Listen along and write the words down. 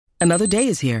Another day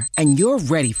is here, and you're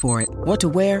ready for it. What to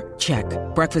wear? Check.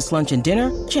 Breakfast, lunch, and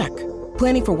dinner? Check.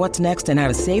 Planning for what's next and how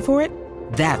to save for it?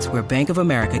 That's where Bank of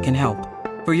America can help.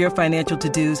 For your financial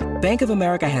to-dos, Bank of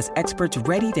America has experts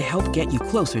ready to help get you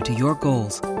closer to your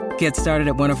goals. Get started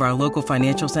at one of our local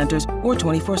financial centers or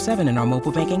 24/7 in our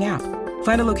mobile banking app.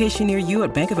 Find a location near you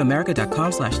at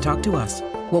bankofamerica.com/talktous.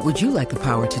 What would you like the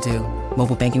power to do?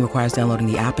 Mobile banking requires downloading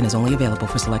the app and is only available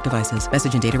for select devices.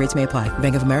 Message and data rates may apply.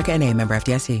 Bank of America N.A., member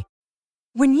FDIC.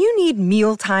 When you need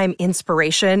mealtime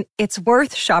inspiration, it's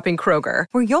worth shopping Kroger,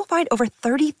 where you'll find over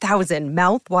 30,000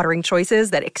 mouth-watering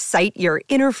choices that excite your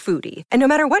inner foodie. And no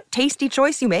matter what tasty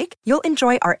choice you make, you'll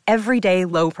enjoy our everyday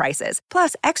low prices,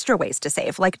 plus extra ways to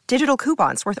save, like digital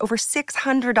coupons worth over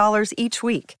 $600 each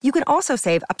week. You can also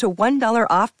save up to $1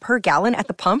 off per gallon at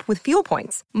the pump with fuel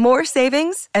points. More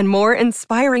savings and more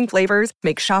inspiring flavors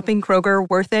make shopping Kroger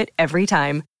worth it every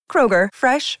time. Kroger,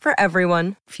 fresh for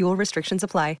everyone. Fuel restrictions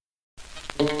apply.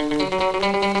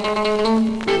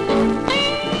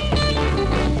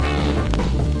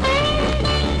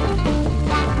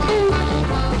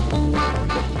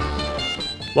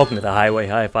 Welcome to the Highway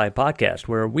Hi-Fi Podcast,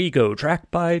 where we go track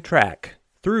by track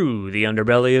through the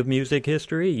underbelly of music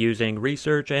history, using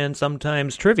research and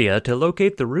sometimes trivia to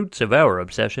locate the roots of our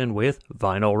obsession with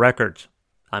vinyl records.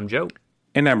 I'm Joe.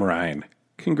 And I'm Ryan.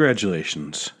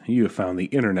 Congratulations, you have found the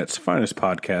internet's finest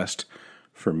podcast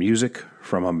for music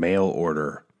from a mail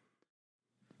order.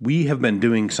 We have been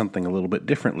doing something a little bit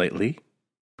different lately.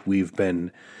 We've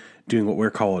been doing what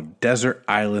we're called desert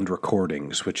island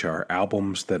recordings, which are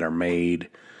albums that are made,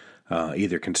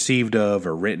 either conceived of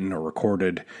or written or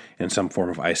recorded in some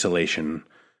form of isolation.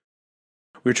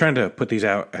 We're trying to put these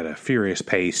out at a furious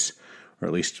pace, or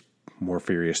at least more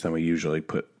furious than we usually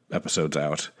put episodes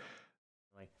out.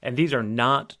 And these are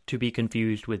not to be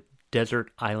confused with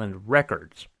desert island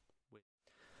records,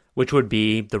 which would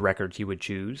be the records you would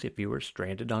choose if you were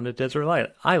stranded on a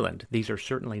desert island. These are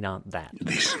certainly not that.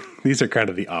 These are kind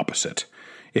of the opposite.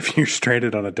 If you're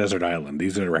stranded on a desert island,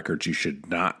 these are the records you should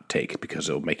not take because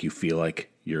it will make you feel like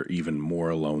you're even more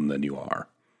alone than you are.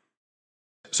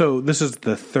 So this is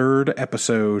the third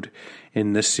episode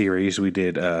in this series. We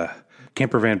did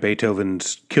Camper Van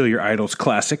Beethoven's Kill Your Idols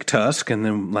classic, Tusk, and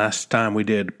then last time we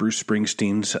did Bruce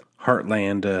Springsteen's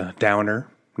Heartland Downer,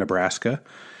 Nebraska.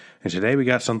 And today we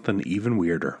got something even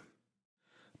weirder.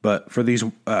 But for these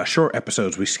short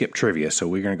episodes, we skip trivia, so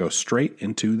we're going to go straight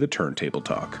into the turntable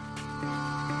talk.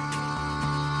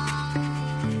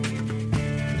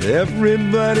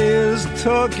 Everybody's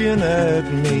talking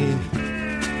at me.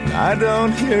 I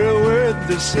don't hear a word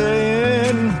they're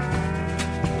saying.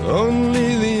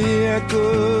 Only the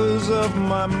echoes of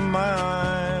my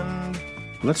mind.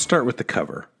 Let's start with the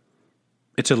cover.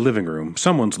 It's a living room,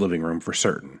 someone's living room for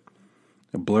certain.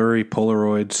 A blurry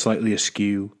Polaroid, slightly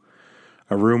askew.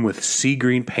 A room with sea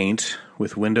green paint,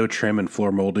 with window trim and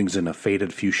floor moldings in a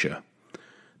faded fuchsia.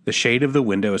 The shade of the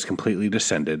window is completely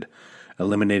descended,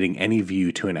 eliminating any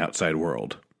view to an outside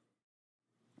world.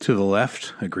 To the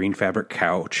left, a green fabric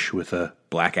couch with a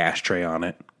black ashtray on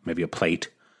it, maybe a plate.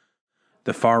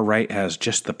 The far right has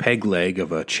just the peg leg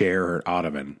of a chair or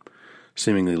ottoman,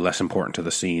 seemingly less important to the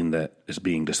scene that is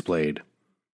being displayed.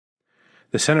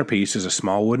 The centerpiece is a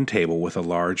small wooden table with a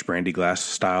large brandy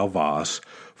glass-style vase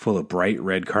full of bright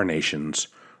red carnations,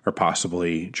 or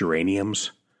possibly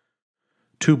geraniums.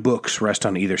 Two books rest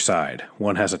on either side.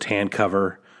 One has a tan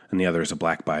cover, and the other is a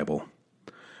black Bible.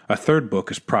 A third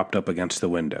book is propped up against the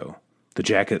window, the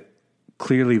jacket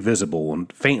clearly visible and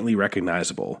faintly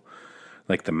recognizable,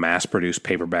 like the mass-produced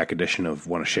paperback edition of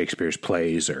one of Shakespeare's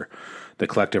plays or the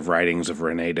collective writings of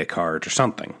René Descartes or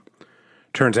something.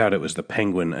 Turns out it was the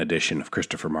Penguin edition of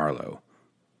Christopher Marlowe.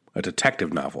 A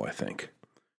detective novel, I think.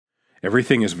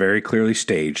 Everything is very clearly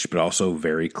staged, but also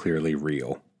very clearly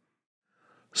real.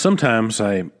 Sometimes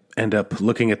I end up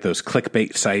looking at those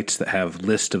clickbait sites that have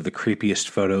lists of the creepiest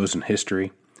photos in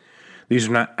history. These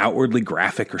are not outwardly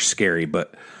graphic or scary,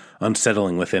 but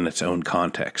unsettling within its own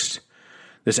context.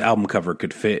 This album cover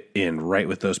could fit in right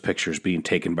with those pictures being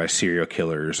taken by serial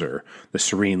killers, or the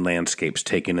serene landscapes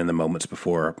taken in the moments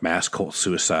before mass cult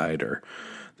suicide, or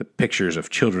the pictures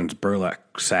of children's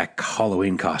burlap sack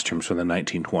Halloween costumes from the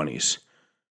 1920s.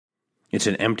 It's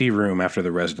an empty room after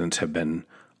the residents have been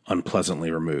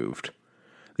unpleasantly removed.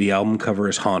 The album cover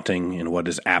is haunting in what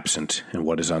is absent and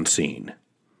what is unseen.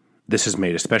 This is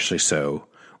made especially so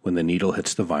when the needle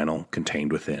hits the vinyl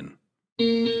contained within.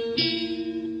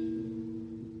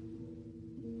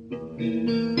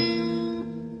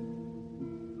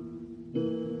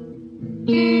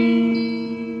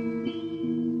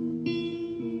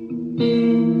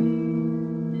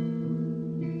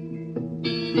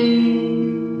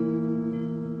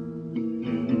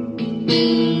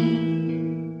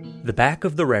 The back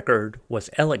of the record was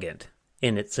elegant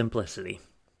in its simplicity.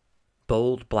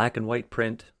 Bold black and white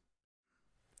print.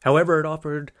 However, it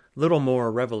offered little more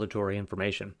revelatory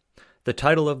information. The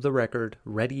title of the record,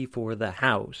 Ready for the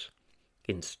House,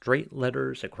 in straight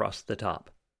letters across the top.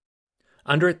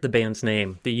 Under it, the band's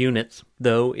name, The Units,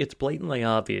 though it's blatantly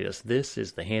obvious this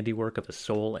is the handiwork of a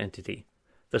sole entity.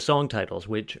 The song titles,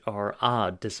 which are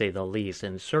odd to say the least,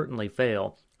 and certainly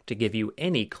fail to give you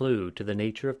any clue to the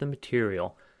nature of the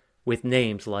material, with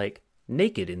names like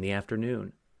Naked in the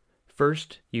Afternoon,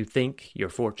 First You Think Your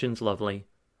Fortune's Lovely,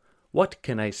 What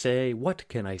Can I Say, What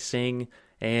Can I Sing,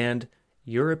 and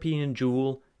European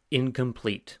Jewel,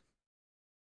 Incomplete.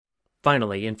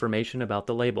 Finally, information about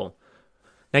the label.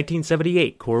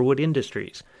 1978, Corwood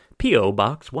Industries, P.O.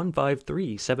 Box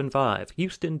 15375,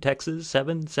 Houston, Texas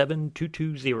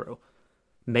 77220.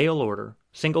 Mail order,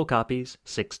 single copies,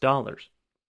 $6.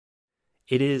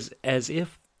 It is as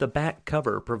if the back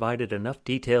cover provided enough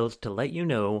details to let you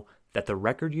know that the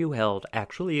record you held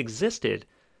actually existed,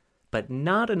 but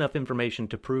not enough information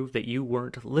to prove that you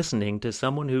weren't listening to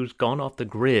someone who's gone off the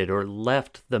grid or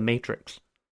left the matrix.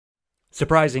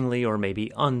 Surprisingly, or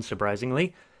maybe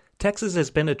unsurprisingly, Texas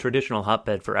has been a traditional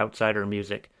hotbed for outsider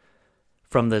music.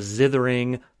 From the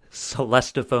zithering,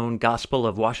 celestiphone gospel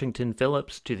of Washington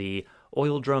Phillips to the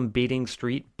oil drum beating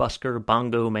street busker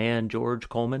bongo man George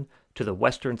Coleman to the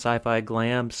western sci-fi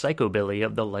glam psychobilly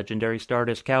of the legendary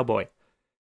Stardust Cowboy.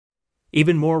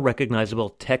 Even more recognizable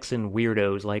Texan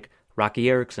weirdos like Rocky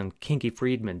Erickson, Kinky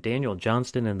Friedman, Daniel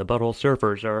Johnston, and the Butthole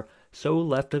Surfers are so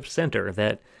left of center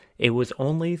that it was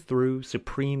only through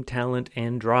supreme talent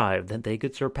and drive that they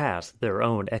could surpass their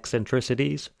own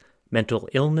eccentricities, mental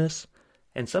illness,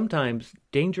 and sometimes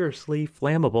dangerously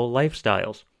flammable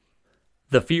lifestyles.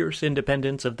 The fierce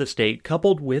independence of the state,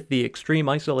 coupled with the extreme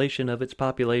isolation of its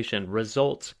population,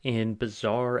 results in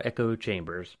bizarre echo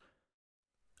chambers.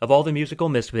 Of all the musical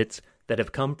misfits that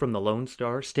have come from the Lone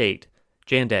Star State,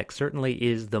 Jandek certainly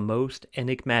is the most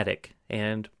enigmatic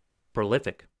and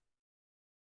prolific.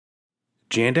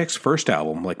 Jandek's first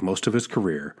album, like most of his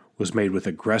career, was made with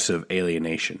aggressive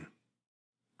alienation.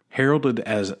 Heralded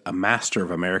as a master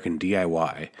of American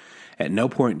DIY, at no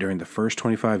point during the first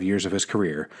 25 years of his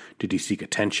career did he seek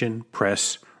attention,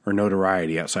 press, or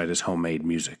notoriety outside his homemade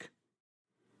music.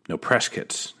 No press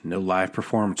kits, no live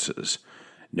performances,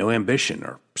 no ambition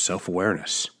or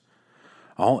self-awareness.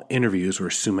 All interviews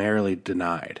were summarily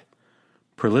denied.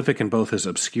 Prolific in both his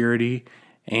obscurity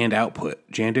and output,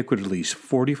 Jandek would release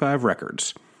 45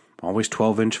 records, always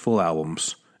 12-inch full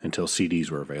albums, until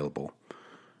CDs were available.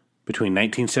 Between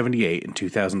 1978 and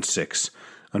 2006,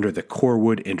 under the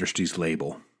Corwood Industries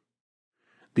label.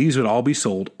 These would all be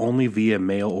sold only via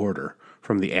mail order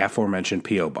from the aforementioned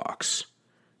P.O. Box.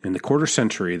 In the quarter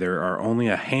century, there are only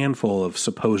a handful of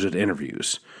supposed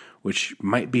interviews, which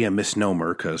might be a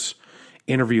misnomer because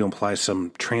interview implies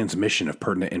some transmission of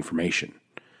pertinent information.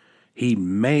 He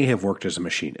may have worked as a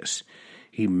machinist.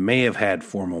 He may have had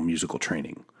formal musical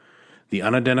training. The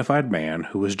unidentified man,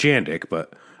 who was Jandek,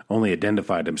 but only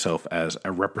identified himself as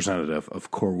a representative of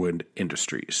Corwood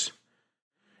Industries.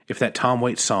 If that Tom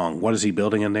Waits song, What Is He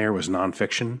Building in There, was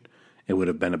nonfiction, it would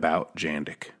have been about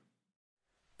Jandek.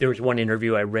 There was one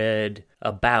interview I read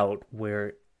about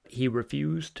where he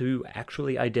refused to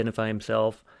actually identify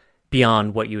himself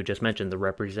beyond what you had just mentioned, the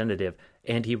representative,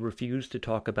 and he refused to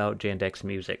talk about Jandek's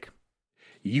music.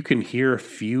 You can hear a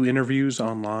few interviews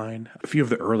online, a few of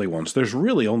the early ones. There's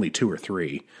really only 2 or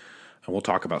 3, and we'll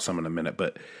talk about some in a minute,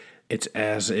 but it's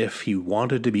as if he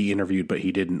wanted to be interviewed, but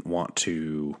he didn't want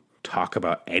to talk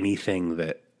about anything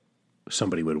that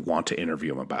somebody would want to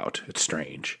interview him about. It's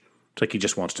strange. It's like he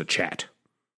just wants to chat.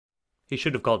 He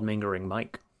should have called Mingering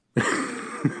Mike.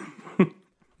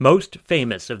 Most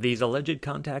famous of these alleged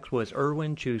contacts was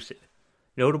Irwin Chusid,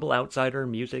 notable outsider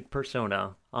music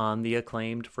persona on the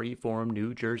acclaimed freeform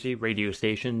New Jersey radio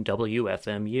station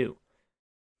WFMU.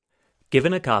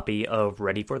 Given a copy of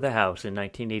Ready for the House in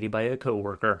 1980 by a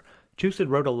coworker, Chusid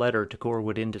wrote a letter to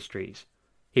Corwood Industries.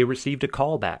 He received a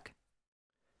call back.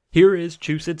 Here is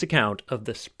Chusid's account of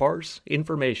the sparse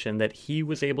information that he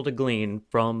was able to glean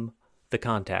from the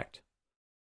contact.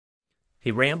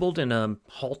 He rambled in a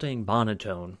halting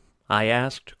monotone. I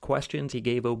asked questions, he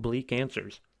gave oblique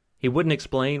answers. He wouldn't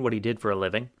explain what he did for a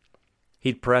living.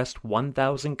 He'd pressed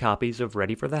 1,000 copies of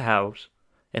Ready for the House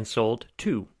and sold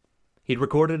 2. He'd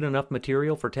recorded enough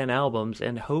material for 10 albums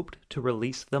and hoped to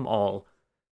release them all.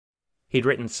 He'd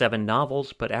written 7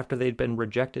 novels, but after they'd been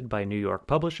rejected by New York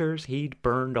publishers, he'd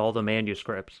burned all the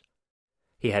manuscripts.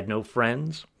 He had no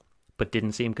friends, but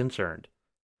didn't seem concerned.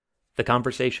 The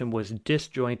conversation was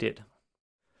disjointed.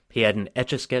 He had an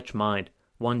etch-a-sketch mind,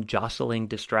 one jostling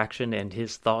distraction and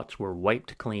his thoughts were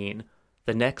wiped clean.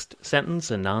 The next sentence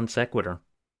a non sequitur.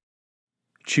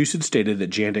 Chuse had stated that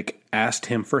Jandek asked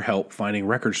him for help finding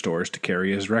record stores to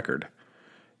carry his record.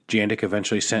 Jandek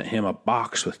eventually sent him a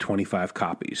box with 25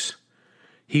 copies.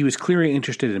 He was clearly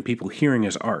interested in people hearing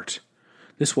his art.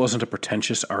 This wasn't a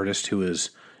pretentious artist who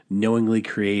was knowingly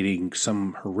creating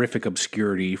some horrific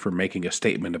obscurity for making a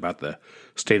statement about the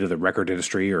state of the record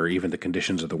industry or even the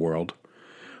conditions of the world.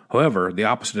 However, the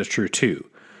opposite is true too.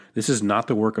 This is not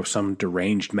the work of some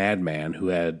deranged madman who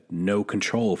had no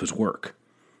control of his work.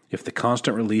 If the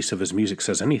constant release of his music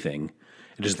says anything,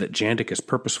 it is that Jandek is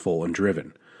purposeful and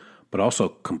driven, but also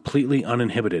completely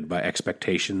uninhibited by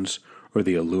expectations or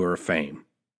the allure of fame.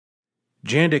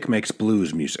 Jandek makes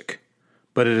blues music,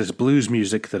 but it is blues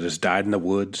music that has died in the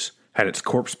woods, had its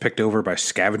corpse picked over by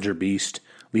scavenger beast,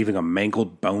 leaving a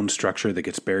mangled bone structure that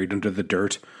gets buried under the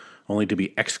dirt, only to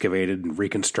be excavated and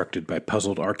reconstructed by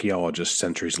puzzled archaeologists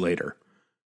centuries later.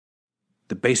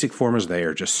 The basic form is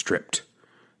there, just stripped.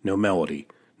 No melody,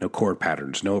 no chord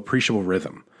patterns, no appreciable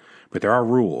rhythm, but there are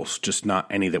rules, just not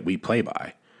any that we play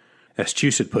by. As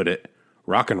Chuse had put it,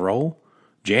 rock and roll?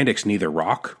 Jandek's neither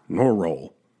rock nor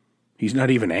roll. He's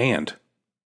not even and.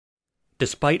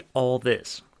 Despite all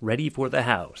this, Ready for the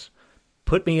House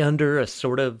put me under a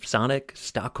sort of sonic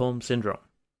Stockholm syndrome.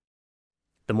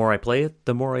 The more I play it,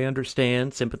 the more I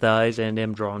understand, sympathize, and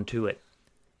am drawn to it.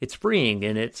 It's freeing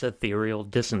in its ethereal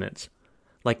dissonance,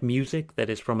 like music that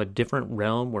is from a different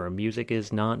realm where music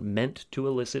is not meant to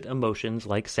elicit emotions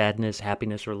like sadness,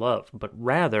 happiness, or love, but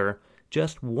rather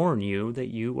just warn you that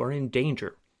you are in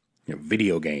danger. A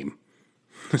video game.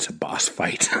 It's a boss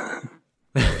fight.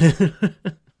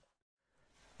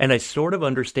 And I sort of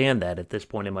understand that at this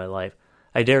point in my life.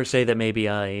 I dare say that maybe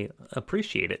I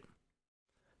appreciate it.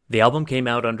 The album came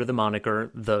out under the moniker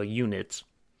The Units.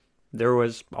 There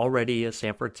was already a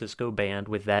San Francisco band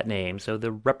with that name, so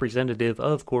the representative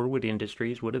of Corwood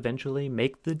Industries would eventually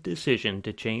make the decision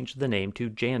to change the name to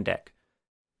Jandek.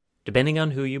 Depending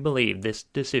on who you believe, this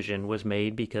decision was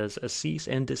made because a cease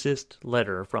and desist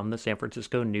letter from the San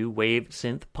Francisco new wave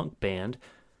synth punk band,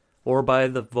 or by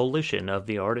the volition of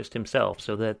the artist himself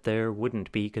so that there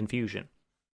wouldn't be confusion.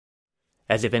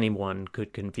 As if anyone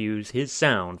could confuse his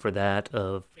sound for that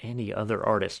of any other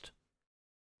artist.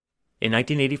 In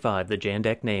 1985, the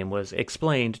Jandek name was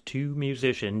explained to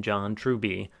musician John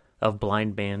Truby of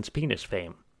Blind Man's Penis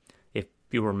fame, if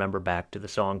you remember back to the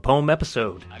song Poem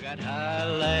episode. I got high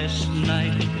last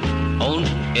night on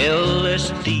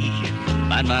LSD.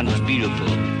 My mind was beautiful,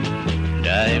 and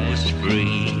I was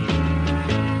free.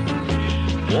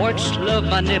 Warts love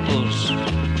my nipples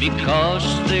because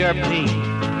they are pink.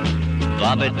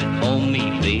 Vomit on me,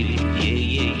 baby, yeah,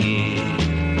 yeah, yeah.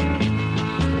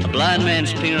 A blind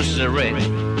man's penis is a wreck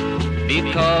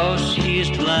because he is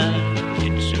blind.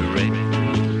 It's a wreck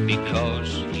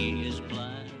because he is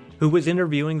blind. Who was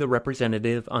interviewing the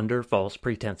representative under false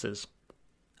pretenses.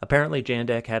 Apparently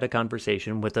Jandek had a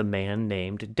conversation with a man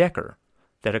named Decker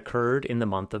that occurred in the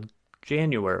month of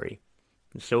January.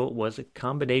 So it was a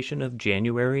combination of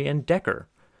January and Decker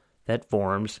that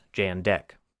forms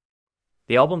Jandek.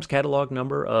 The album's catalog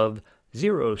number of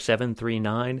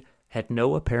 0739 had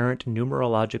no apparent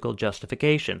numerological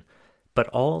justification, but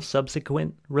all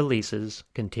subsequent releases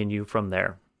continue from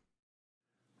there.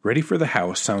 Ready for the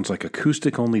House sounds like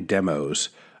acoustic-only demos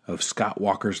of Scott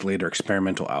Walker's later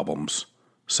experimental albums,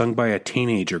 sung by a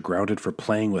teenager grounded for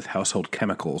playing with household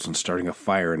chemicals and starting a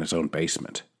fire in his own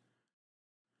basement.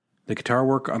 The guitar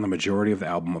work on the majority of the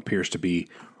album appears to be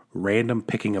random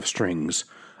picking of strings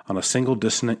on a single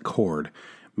dissonant chord,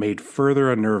 made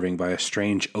further unnerving by a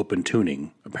strange open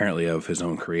tuning, apparently of his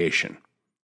own creation.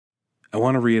 I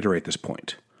want to reiterate this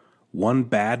point. One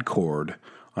bad chord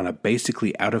on a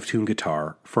basically out-of-tune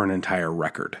guitar for an entire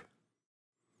record.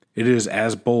 It is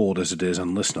as bold as it is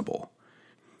unlistenable.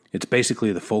 It's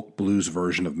basically the folk blues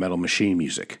version of Metal Machine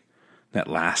music that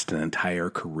lasts an entire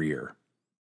career.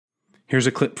 Here's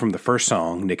a clip from the first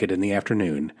song, Naked in the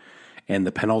Afternoon, and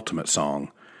the penultimate song,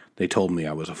 They Told Me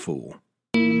I Was a Fool.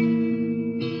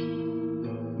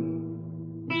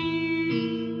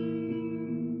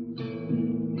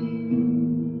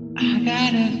 I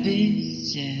got a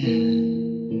vision,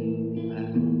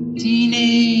 a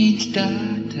teenage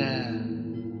daughter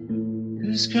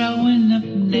who's growing up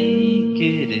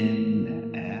naked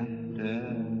in the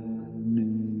afternoon.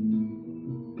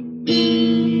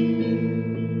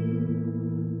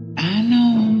 I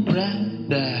know a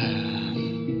brother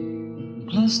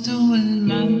close to his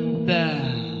mother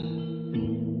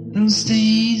who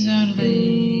stays out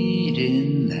late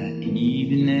in the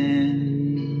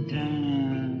evening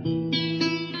time.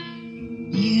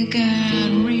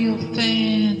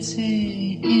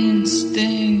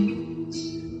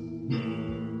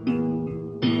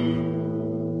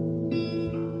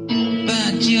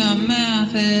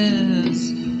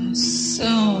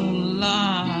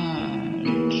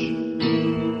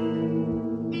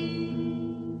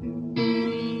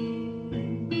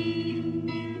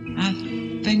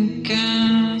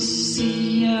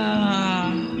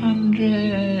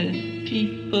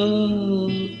 trouble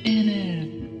in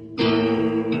it.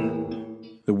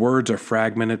 The words are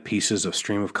fragmented pieces of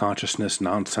stream of consciousness,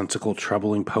 nonsensical,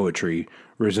 troubling poetry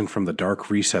risen from the dark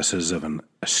recesses of an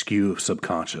askew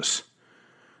subconscious.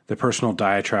 The personal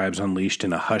diatribes unleashed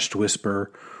in a hushed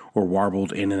whisper or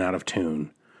warbled in and out of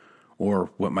tune, or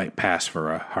what might pass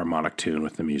for a harmonic tune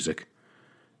with the music.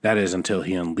 That is until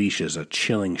he unleashes a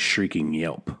chilling, shrieking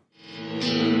yelp.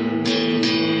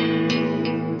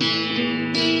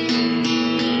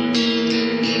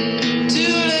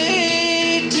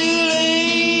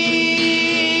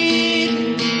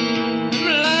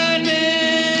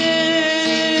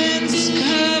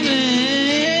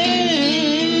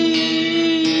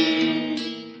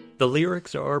 The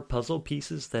lyrics are puzzle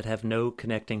pieces that have no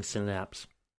connecting synapse.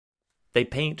 They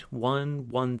paint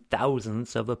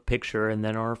 1/1000th of a picture and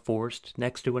then are forced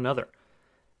next to another.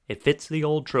 It fits the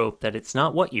old trope that it's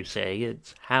not what you say,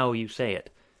 it's how you say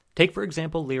it. Take, for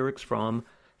example, lyrics from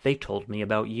They Told Me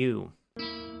About You.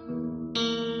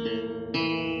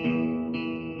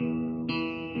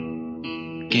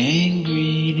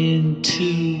 Gangrene in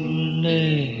 2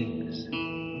 legs,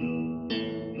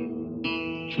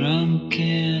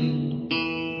 drunken,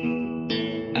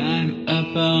 I'm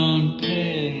up on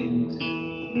pegs.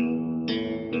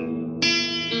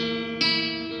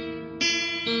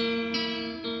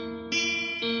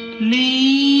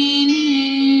 Leaning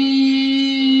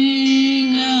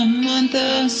a month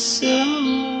or so.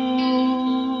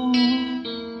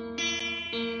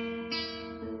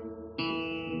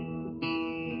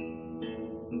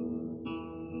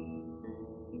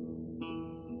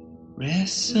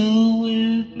 Wrestle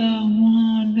with the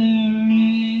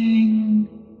wandering.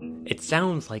 It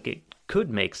sounds like it could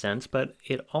make sense, but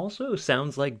it also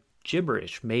sounds like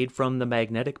gibberish made from the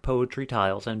magnetic poetry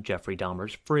tiles on Jeffrey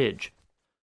Dahmer's fridge.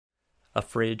 A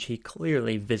fridge he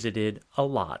clearly visited a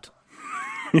lot.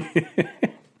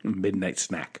 Midnight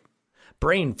snack.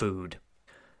 Brain food.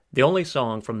 The only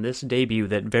song from this debut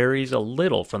that varies a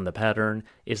little from the pattern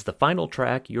is the final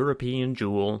track, European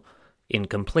Jewel,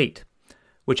 Incomplete,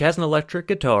 which has an electric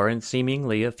guitar and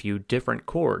seemingly a few different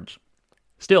chords.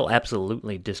 Still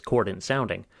absolutely discordant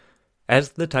sounding.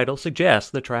 As the title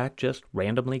suggests, the track just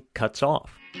randomly cuts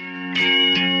off.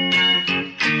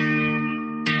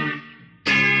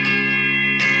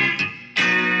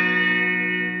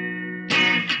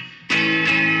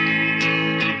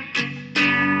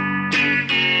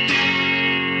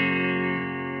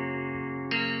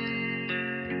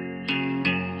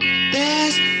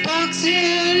 There's bugs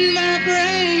in my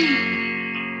brain.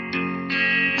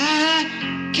 I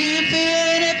can't feel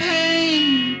any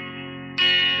pain.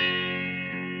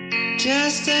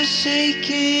 Just a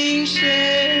shaking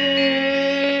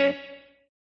shake.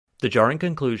 The jarring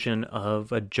conclusion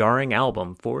of a jarring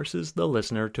album forces the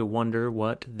listener to wonder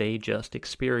what they just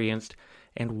experienced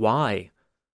and why,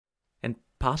 and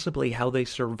possibly how they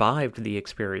survived the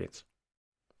experience.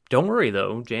 Don't worry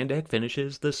though, Jandek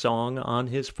finishes the song on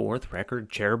his 4th record,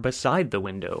 Chair Beside the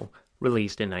Window,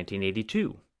 released in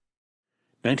 1982.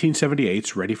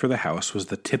 1978's Ready for the House was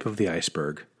the tip of the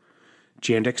iceberg.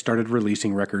 Jandek started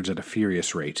releasing records at a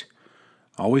furious rate.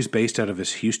 Always based out of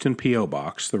his Houston P.O.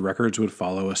 box, the records would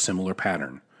follow a similar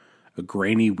pattern. A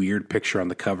grainy, weird picture on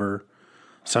the cover,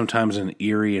 sometimes an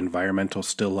eerie environmental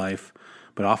still life,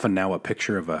 but often now a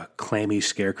picture of a clammy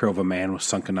scarecrow of a man with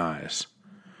sunken eyes.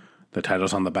 The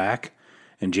titles on the back,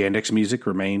 and Jandek's music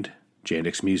remained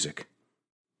Jandek's music.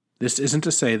 This isn't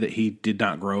to say that he did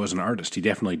not grow as an artist. He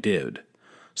definitely did.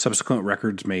 Subsequent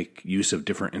records make use of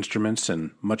different instruments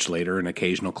and, much later, an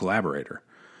occasional collaborator.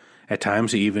 At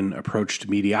times, he even approached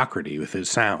mediocrity with his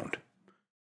sound.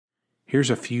 Here's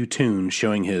a few tunes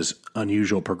showing his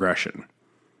unusual progression.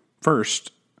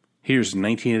 First, here's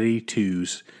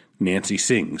 1982's Nancy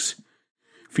Sings,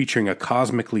 featuring a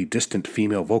cosmically distant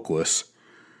female vocalist,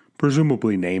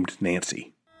 presumably named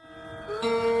Nancy.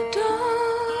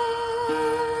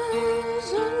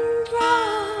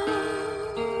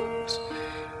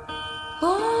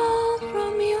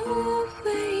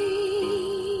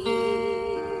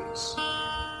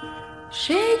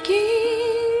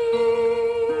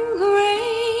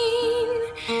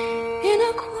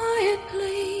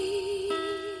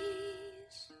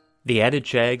 The added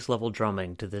Shags-level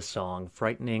drumming to this song,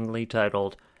 frighteningly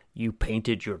titled, You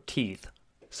Painted Your Teeth,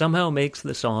 somehow makes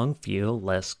the song feel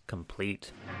less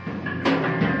complete.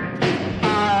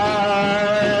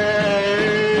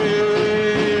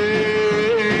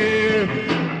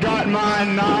 I got my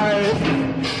knife.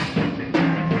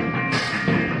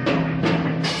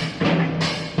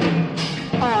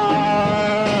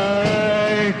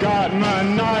 I got my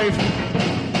knife.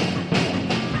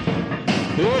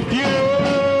 If you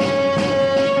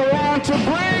want to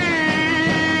breathe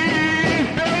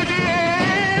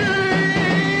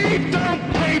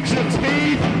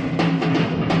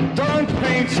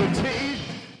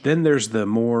Then there's the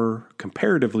more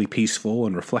comparatively peaceful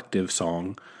and reflective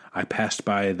song, I Passed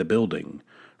by the Building,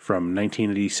 from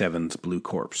 1987's Blue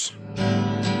Corpse.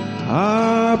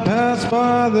 I passed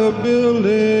by the building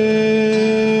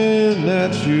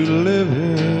that you live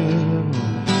in,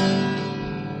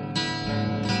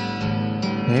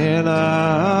 and I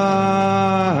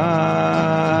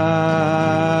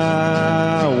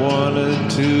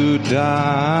wanted to die.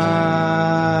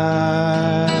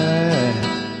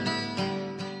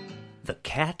 The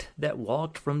Cat That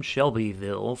Walked from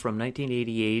Shelbyville from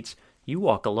 1988's You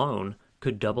Walk Alone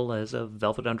could double as a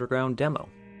Velvet Underground demo.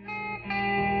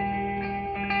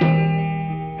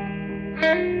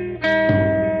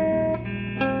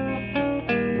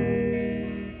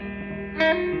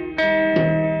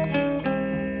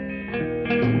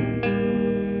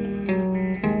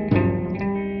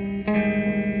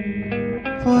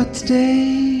 For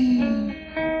today,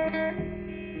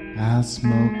 I'll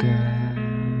smoke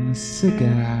a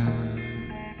cigar.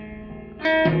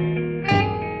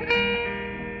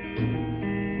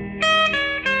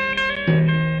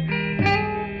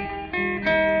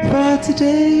 For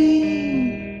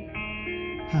today,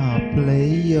 I'll play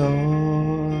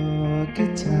your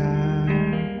guitar.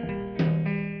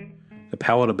 The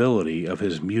palatability of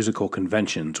his musical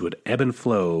conventions would ebb and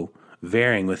flow,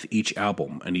 varying with each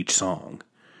album and each song.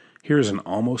 Here's an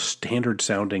almost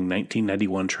standard-sounding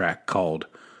 1991 track called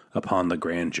Upon the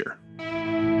Grandeur.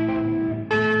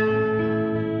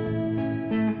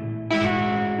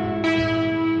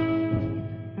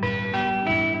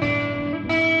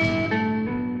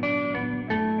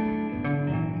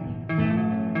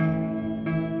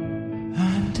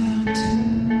 I'm down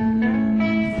too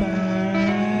far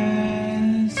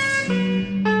as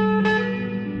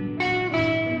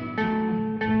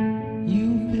you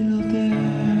build a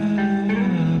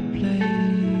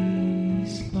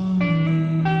place for me.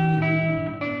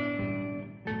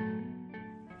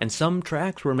 And some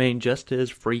tracks remain just as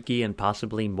freaky and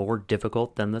possibly more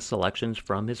difficult than the selections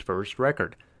from his first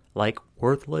record, like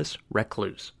Worthless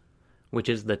Recluse, which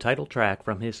is the title track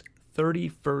from his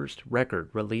 31st record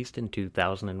released in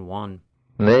 2001.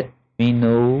 Let me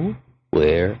know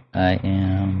where I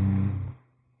am,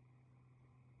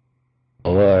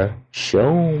 or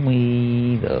show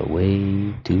me the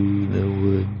way to the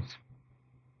woods,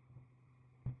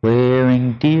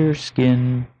 wearing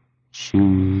deerskin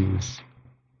shoes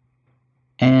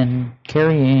and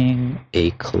carrying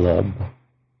a club,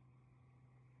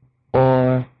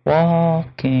 or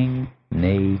walking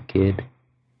naked.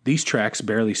 These tracks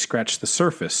barely scratch the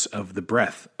surface of the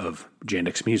breadth of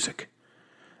Jandek's music.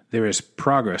 There is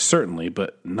progress, certainly,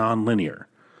 but non-linear.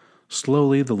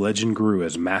 Slowly, the legend grew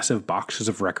as massive boxes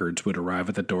of records would arrive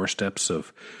at the doorsteps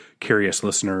of curious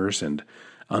listeners and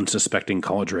unsuspecting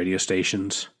college radio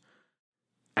stations.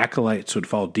 Acolytes would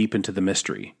fall deep into the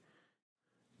mystery.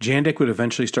 Jandek would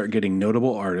eventually start getting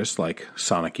notable artists like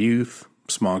Sonic Youth,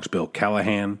 Smog's Bill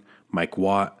Callahan, Mike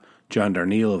Watt, John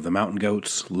Darnielle of the Mountain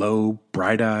Goats, Low,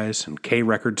 Bright Eyes, and K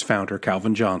Records founder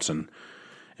Calvin Johnson,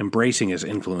 embracing his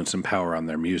influence and power on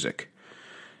their music.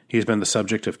 He has been the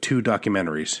subject of 2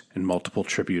 documentaries and multiple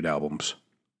tribute albums.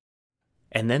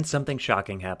 And then something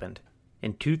shocking happened.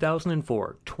 In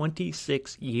 2004,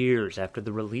 26 years after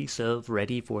the release of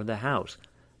Ready for the House,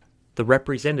 the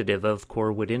representative of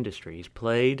Corwood Industries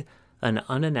played an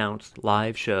unannounced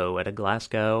live show at a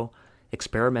Glasgow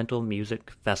experimental music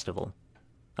festival.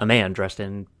 A man dressed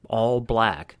in all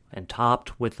black and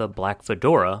topped with a black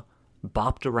fedora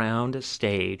bopped around a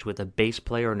stage with a bass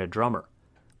player and a drummer.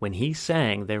 When he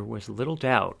sang, there was little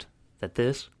doubt that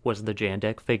this was the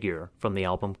Jandek figure from the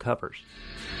album covers.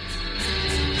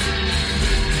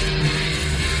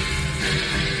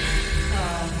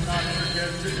 I'll not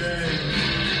forget today.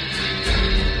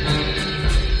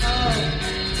 I'll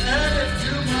add it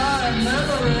to my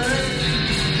memory.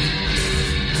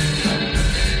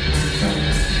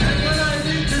 And when I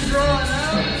need to draw it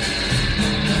out,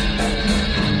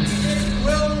 it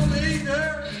will be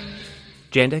there.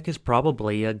 Jandek is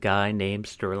probably a guy named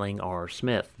Sterling R.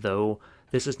 Smith, though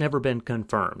this has never been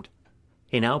confirmed.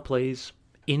 He now plays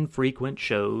infrequent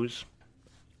shows,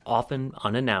 often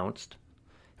unannounced.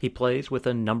 He plays with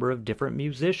a number of different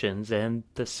musicians, and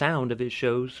the sound of his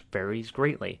shows varies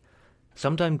greatly,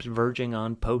 sometimes verging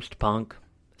on post-punk,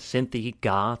 synthy,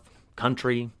 goth,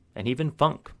 country, and even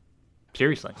funk.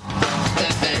 Seriously.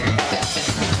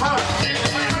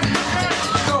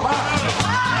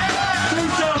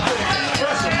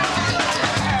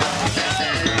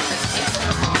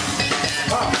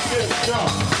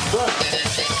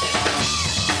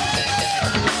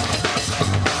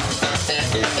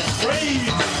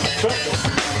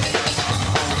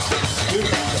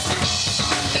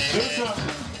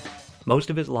 Most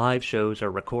of his live shows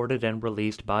are recorded and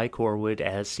released by Corwood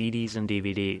as CDs and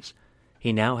DVDs.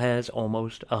 He now has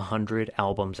almost 100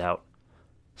 albums out.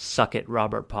 Suck it,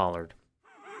 Robert Pollard.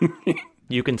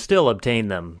 You can still obtain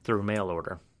them through mail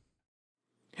order.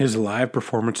 His live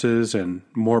performances and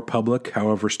more public,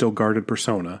 however still guarded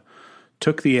persona,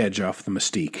 took the edge off the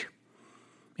mystique.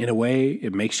 In a way,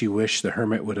 it makes you wish the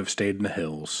hermit would have stayed in the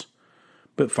hills.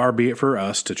 But far be it for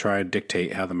us to try and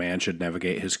dictate how the man should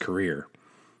navigate his career.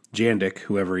 Jandek,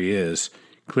 whoever he is,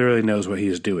 clearly knows what he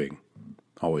is doing.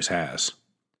 Always has.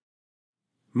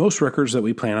 Most records that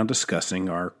we plan on discussing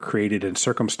are created in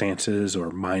circumstances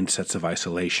or mindsets of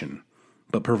isolation,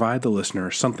 but provide the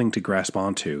listener something to grasp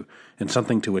onto and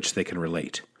something to which they can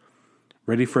relate.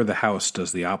 Ready for the House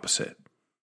does the opposite.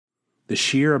 The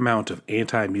sheer amount of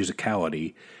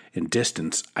anti-musicality and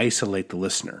distance isolate the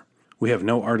listener. We have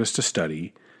no artist to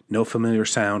study, no familiar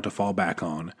sound to fall back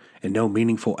on, and no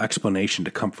meaningful explanation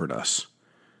to comfort us.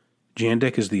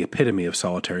 Jandek is the epitome of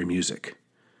solitary music.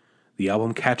 The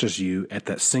album catches you at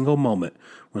that single moment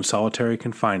when solitary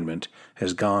confinement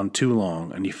has gone too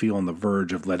long and you feel on the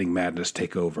verge of letting madness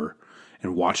take over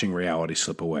and watching reality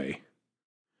slip away.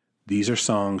 These are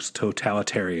songs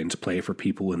totalitarians play for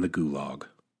people in the gulag.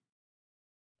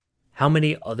 How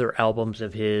many other albums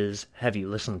of his have you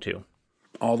listened to?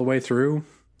 All the way through?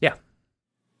 Yeah.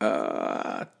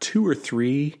 2 or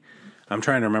 3. I'm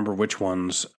trying to remember which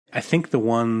ones. I think the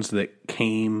ones that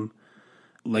came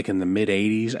like in the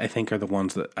mid-'80s, I think are the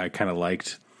ones that I kind of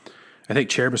liked. I think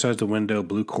Chair Beside the Window,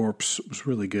 Blue Corpse was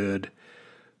really good.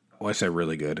 Well, I say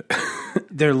really good.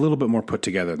 They're a little bit more put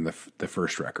together than the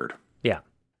first record. Yeah.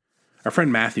 Our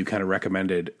friend Matthew kind of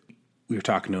recommended, we were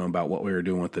talking to him about what we were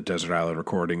doing with the Desert Island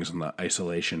recordings and the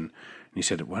isolation. And he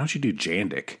said, why don't you do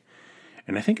Jandek?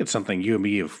 And I think it's something you and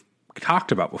me have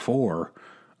talked about before.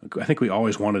 I think we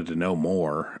always wanted to know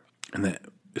more. And that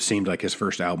it seemed like his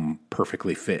first album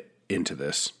perfectly fit into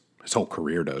this. His whole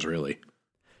career does, really.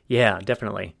 Yeah,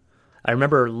 definitely. I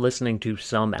remember listening to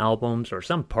some albums or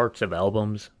some parts of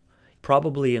albums,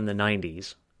 probably in the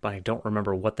 90s, but I don't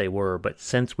remember what they were. But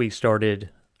since we started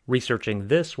researching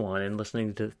this one and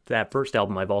listening to that first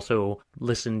album, I've also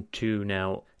listened to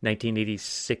now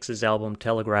 1986's album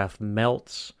Telegraph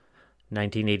Melts,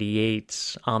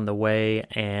 1988's On the Way,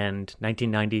 and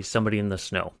 1990's Somebody in the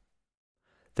Snow.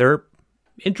 They're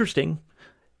interesting.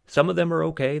 Some of them are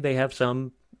okay. They have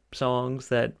some songs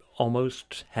that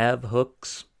almost have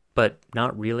hooks, but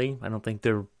not really. I don't think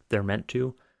they're meant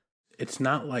to. It's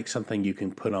not like something you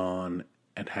can put on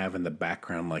and have in the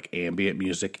background like ambient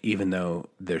music, even though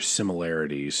there's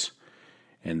similarities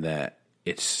in that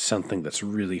it's something that's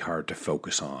really hard to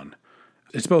focus on.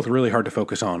 It's both really hard to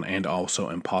focus on and also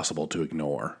impossible to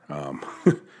ignore,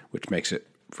 which makes it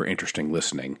for interesting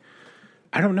listening.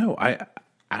 I don't know.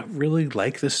 I really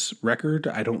like this record.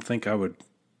 I don't think I would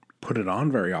put it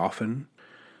on very often,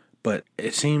 but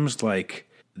it seems like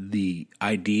the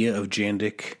idea of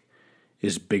Jandek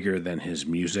is bigger than his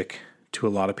music to a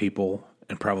lot of people,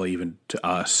 and probably even to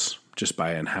us, just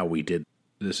by and how we did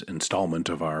this installment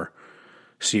of our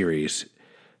series.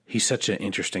 He's such an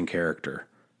interesting character,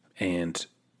 and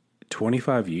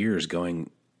 25 years going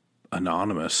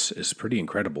anonymous is pretty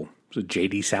incredible. It's a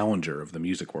J.D. Salinger of the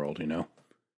music world, you know?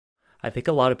 I think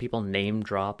a lot of people name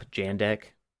drop Jandek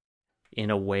in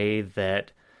a way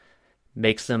that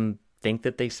makes them think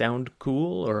that they sound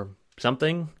cool or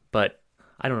something, but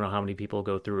I don't know how many people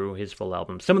go through his full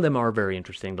album. Some of them are very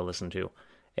interesting to listen to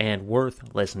and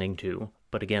worth listening to,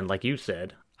 but again, like you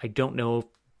said, I don't know if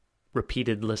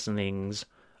repeated listenings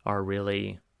are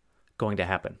really going to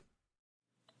happen.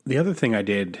 The other thing I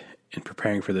did in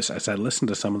preparing for this is I listened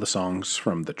to some of the songs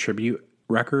from the tribute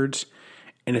records,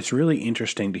 and it's really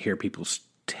interesting to hear people's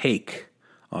take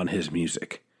on his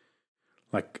music.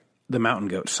 Like the Mountain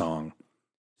Goat song.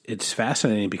 It's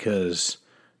fascinating because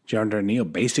John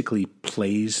Darnielle basically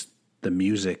plays the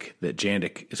music that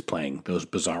Jandek is playing, those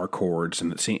bizarre chords,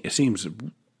 and it seems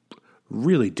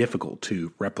really difficult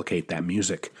to replicate that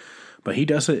music. But he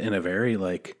does it in a very,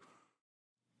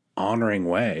 honoring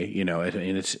way, you know,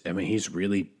 and he's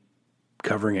really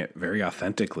covering it very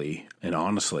authentically and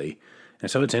honestly. And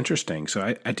so it's interesting.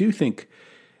 So I do think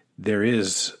there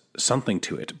is something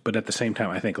to it. But at the same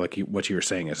time, I think what you were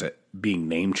saying is that being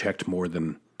name-checked more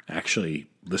than actually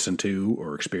listened to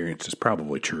or experienced is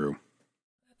probably true.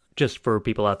 Just for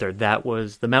people out there, that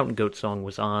was the Mountain Goat song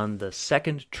was on the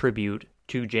second tribute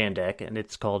to Jandek, and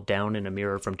it's called Down in a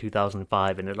Mirror from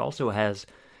 2005. And it also has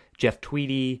Jeff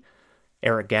Tweedy,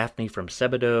 Eric Gaffney from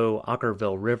Sebadoh,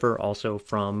 Ockerville River, also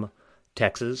from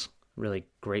Texas. Really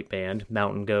great band,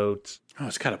 Mountain Goats. Oh,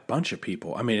 it's got a bunch of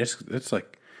people. I mean, it's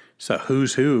So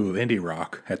who's who of indie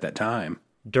rock at that time?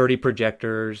 Dirty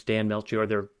Projectors, Dan Melchior,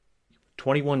 there are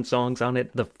 21 songs on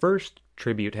it. The first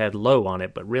tribute had Low on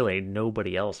it, but really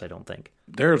nobody else, I don't think.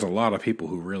 There's a lot of people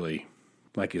who really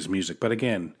like his music. But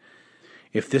again,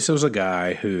 if this was a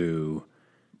guy who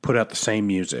put out the same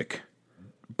music,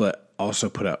 but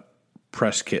also put out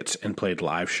press kits and played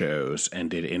live shows and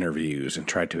did interviews and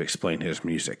tried to explain his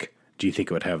music, do you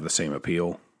think it would have the same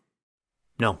appeal?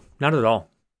 No, not at all.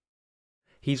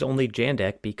 He's only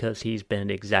Jandek because he's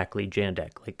been exactly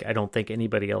Jandek. Like, I don't think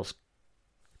anybody else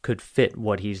could fit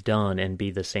what he's done and be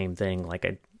the same thing.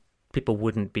 Like, people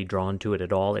wouldn't be drawn to it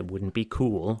at all. It wouldn't be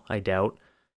cool, I doubt.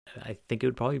 I think it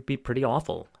would probably be pretty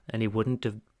awful, and he wouldn't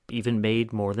have even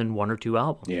made more than 1 or 2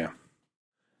 albums. Yeah.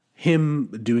 Him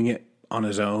doing it on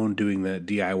his own, doing the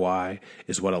DIY,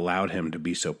 is what allowed him to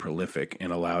be so prolific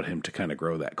and allowed him to kind of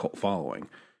grow that cult following.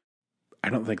 I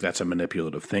don't think that's a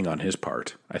manipulative thing on his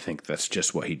part. I think that's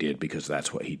just what he did because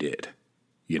that's what he did,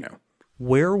 you know.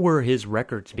 Where were his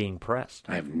records being pressed?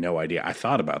 I have no idea. I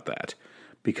thought about that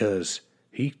because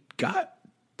he got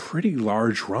pretty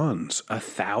large runs.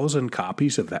 1,000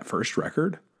 copies of that first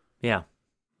record. Yeah.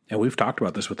 And we've talked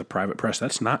about this with the private press.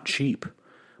 That's not cheap.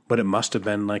 But it must have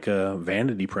been like a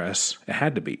vanity press. It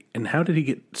had to be. And how did he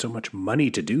get so much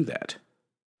money to do that?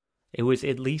 It was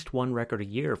at least 1 record a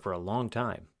year for a long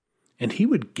time. And he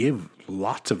would give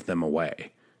lots of them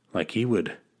away. Like he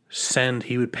would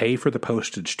pay for the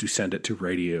postage to send it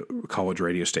to college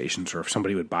radio stations, or if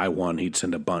somebody would buy one, he'd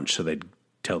send a bunch so they'd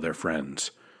tell their friends.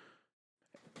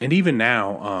 And even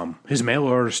now, his mail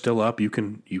order is still up. You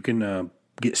can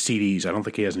get CDs. I don't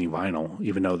think he has any vinyl,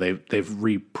 even though they've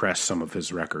repressed some of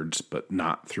his records, but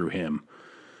not through him.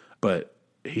 But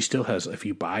he still has, if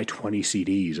you buy 20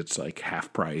 CDs, it's like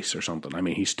half price or something. I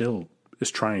mean, he still is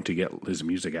trying to get his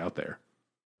music out there.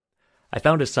 I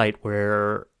found a site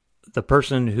where the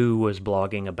person who was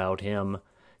blogging about him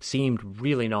seemed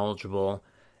really knowledgeable,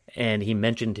 and he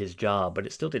mentioned his job, but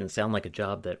it still didn't sound like a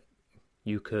job that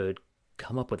you could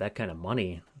come up with that kind of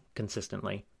money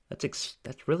consistently. That's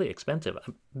really expensive,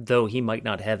 though he might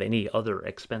not have any other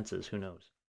expenses. Who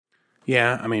knows?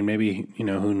 Yeah, I mean, maybe,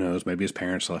 who knows? Maybe his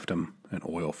parents left him an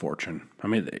oil fortune. I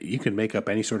mean, you can make up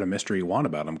any sort of mystery you want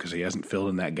about him because he hasn't filled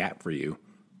in that gap for you,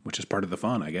 which is part of the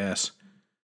fun, I guess.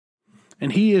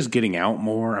 And he is getting out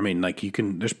more. I mean, like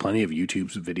there's plenty of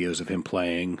YouTube videos of him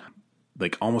playing.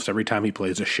 Like almost every time he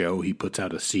plays a show, he puts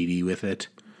out a CD with it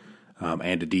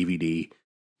and a DVD.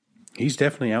 He's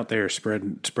definitely out there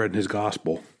spreading his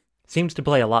gospel. Seems to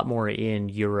play a lot more in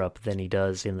Europe than he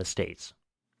does in the States.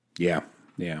 Yeah.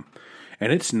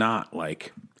 And it's not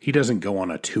like he doesn't go on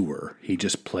a tour. He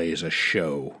just plays a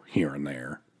show here and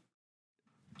there.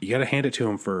 You got to hand it to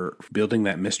him for building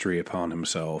that mystery upon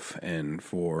himself and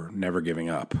for never giving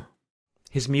up.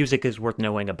 His music is worth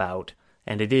knowing about,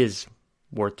 and it is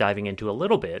worth diving into a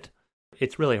little bit.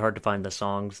 It's really hard to find the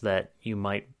songs that you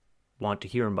might want to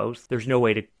hear most. There's no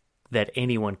way that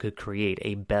anyone could create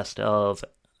a best of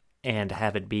and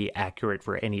have it be accurate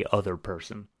for any other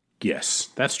person. Yes,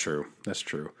 that's true.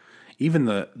 Even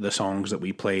the songs that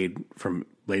we played from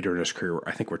later in his career,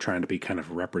 I think we're trying to be kind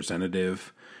of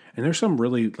representative. And there's some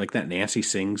really, like that Nancy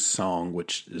Sings song,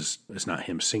 which is not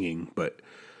him singing, but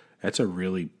that's a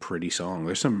really pretty song.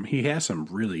 He has some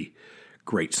really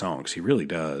great songs. He really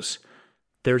does.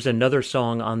 There's another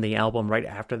song on the album right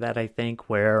after that, I think,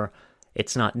 where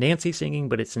it's not Nancy singing,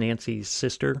 but it's Nancy's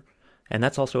sister. And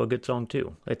that's also a good song,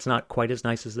 too. It's not quite as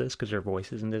nice as this because her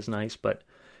voice isn't as nice, but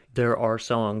there are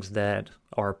songs that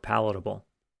are palatable.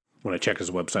 When I checked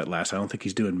his website last, I don't think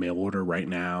he's doing mail order right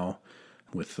now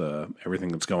with everything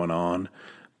that's going on.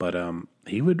 But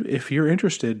he would, if you're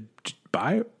interested,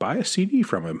 buy a CD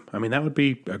from him. I mean, that would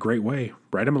be a great way.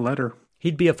 Write him a letter.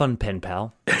 He'd be a fun pen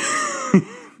pal. I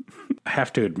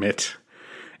have to admit,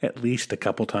 at least a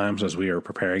couple times as we were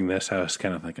preparing this, I was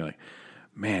kind of thinking like,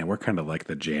 man, we're kind of like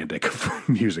the Jandek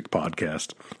music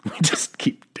podcast. We just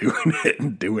keep doing it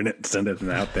and sending it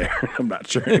out there. I'm not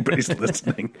sure anybody's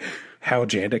listening. How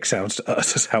Jandek sounds to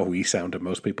us is how we sound to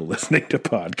most people listening to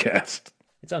podcasts.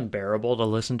 It's unbearable to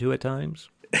listen to at times.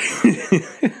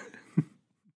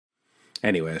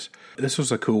 Anyways, this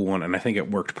was a cool one, and I think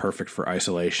it worked perfect for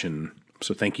isolation.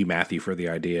 So thank you, Matthew, for the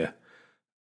idea.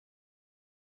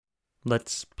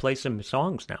 Let's play some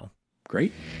songs now.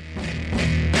 Great.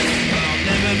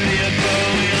 Never be a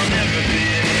foe, you'll never be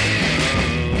a hero.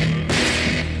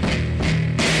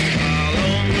 I'll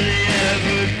only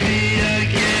ever be a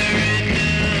Gary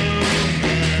Newman.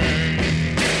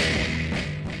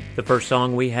 The first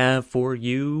song we have for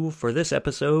you for this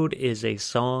episode is a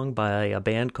song by a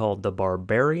band called The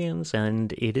Barbarians,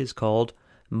 and it is called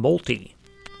Multi.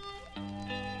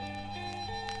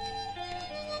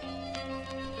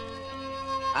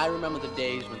 I remember the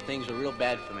days when things were real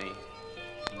bad for me.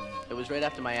 It was right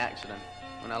after my accident,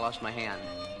 when I lost my hand.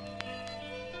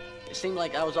 It seemed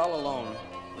like I was all alone,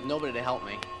 with nobody to help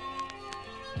me.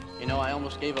 You know, I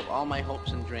almost gave up all my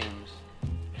hopes and dreams.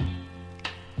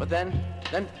 But then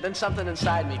something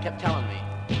inside me kept telling me,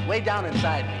 way down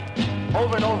inside me,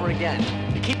 over and over again,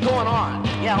 to keep going on.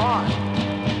 Yeah, on.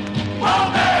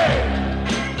 Monty!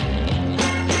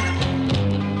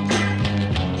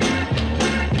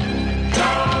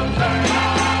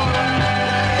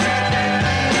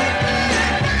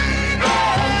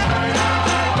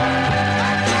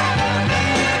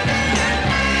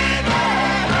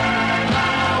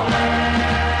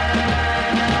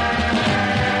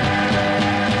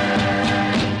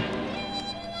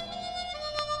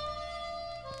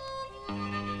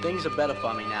 Things are better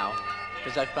for me now,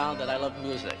 because I found that I love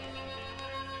music.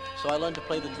 So I learned to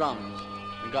play the drums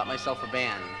and got myself a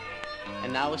band,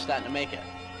 and now we're starting to make it.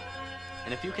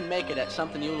 And if you can make it at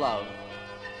something you love,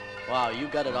 wow, you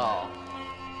got it all.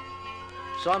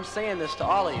 So I'm saying this to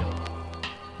all of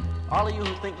you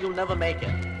who think you'll never make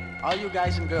it, all you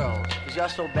guys and girls, because you're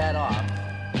so bad off.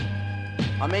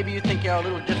 Or maybe you think you're a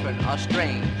little different or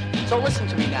strange. So listen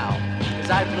to me now, because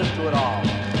I've lived through it all.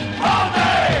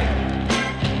 Monty!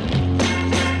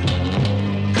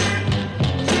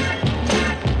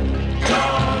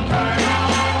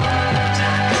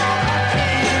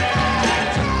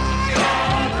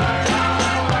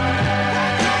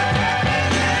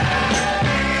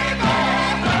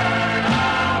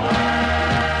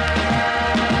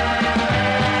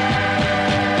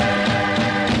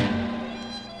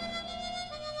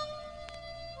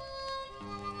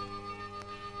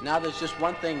 Now there's just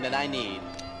one thing that I need.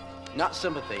 Not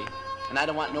sympathy, and I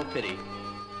don't want no pity.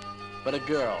 But a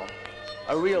girl.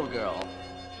 A real girl.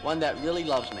 One that really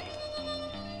loves me.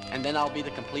 And then I'll be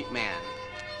the complete man.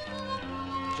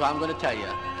 So I'm gonna tell you,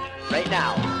 right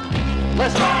now,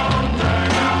 listen!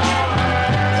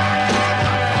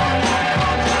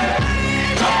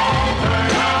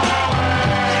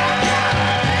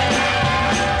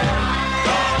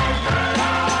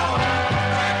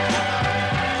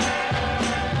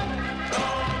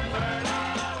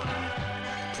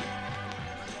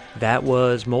 That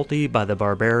was Multi by the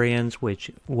Barbarians, which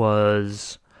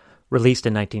was released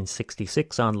in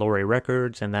 1966 on Laurie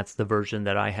Records, and that's the version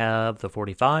that I have, the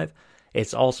 45.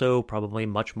 It's also probably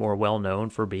much more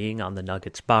well-known for being on the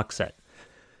Nuggets box set.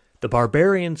 The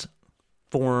Barbarians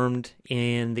formed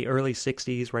in the early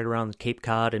 60s, right around Cape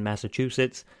Cod in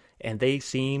Massachusetts, and they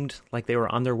seemed like they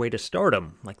were on their way to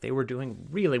stardom, like they were doing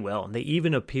really well. And they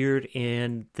even appeared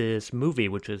in this movie,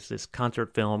 which is this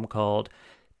concert film called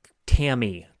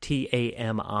Tammy,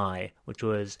 T-A-M-I, which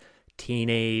was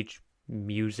Teenage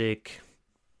Music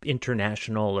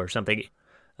International or something.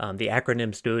 The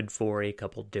acronym stood for a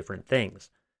couple different things.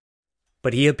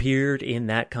 But he appeared in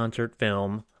that concert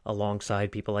film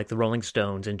alongside people like the Rolling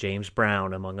Stones and James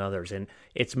Brown, among others. And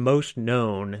it's most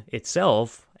known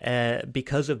itself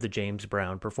because of the James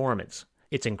Brown performance.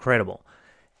 It's incredible.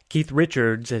 Keith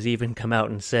Richards has even come out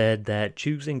and said that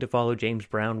choosing to follow James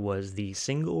Brown was the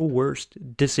single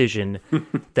worst decision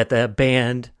that the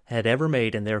band had ever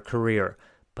made in their career.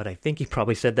 But I think he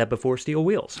probably said that before Steel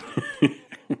Wheels.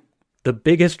 The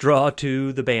biggest draw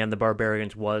to the band, the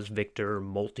Barbarians, was Victor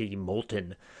Multi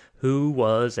Moulton, who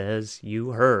was, as you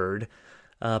heard,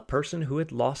 a person who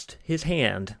had lost his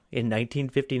hand in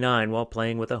 1959 while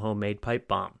playing with a homemade pipe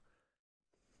bomb.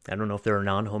 I don't know if there are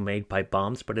non-homemade pipe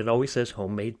bombs, but it always says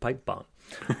homemade pipe bomb.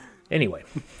 Anyway,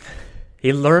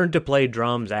 he learned to play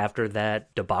drums after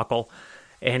that debacle,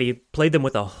 and he played them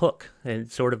with a hook, and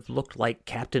it sort of looked like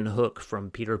Captain Hook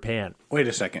from Peter Pan. Wait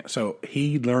a second. So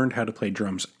he learned how to play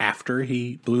drums after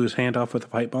he blew his hand off with a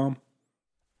pipe bomb?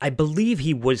 I believe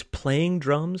he was playing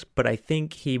drums, but I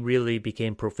think he really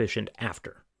became proficient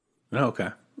after. Oh, okay.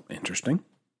 Interesting.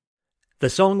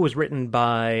 The song was written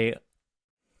by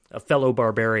a fellow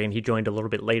Barbarian. He joined a little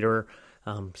bit later,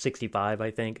 65,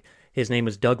 I think. His name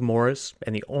was Doug Morris,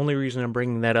 and the only reason I'm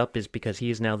bringing that up is because he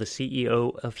is now the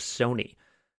CEO of Sony.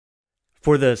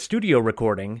 For the studio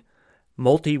recording,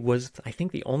 Multi was, I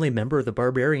think, the only member of the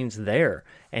Barbarians there,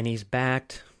 and he's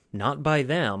backed not by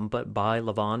them, but by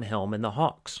Levon Helm and the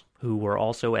Hawks, who were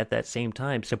also at that same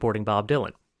time supporting Bob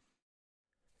Dylan.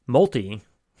 Multi,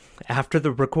 after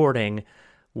the recording,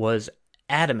 was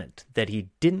adamant that he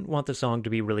didn't want the song to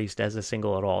be released as a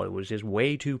single at all. It was just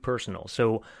way too personal.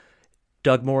 So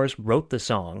Doug Morris wrote the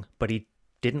song, but he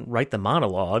didn't write the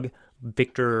monologue.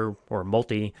 Victor, or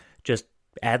Multi, just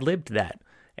ad-libbed that.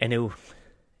 And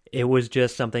it was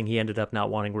just something he ended up not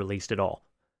wanting released at all.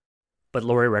 But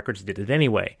Laurie Records did it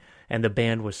anyway, and the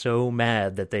band was so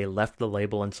mad that they left the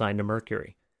label and signed to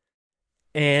Mercury.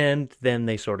 And then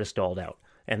they sort of stalled out,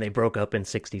 and they broke up in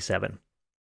 1967.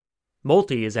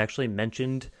 Molty is actually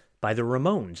mentioned by the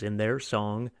Ramones in their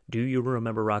song, Do You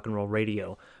Remember Rock and Roll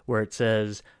Radio, where it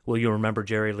says, will you remember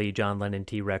Jerry Lee, John Lennon,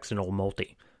 T-Rex, and old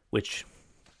Molty? Which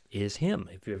is him,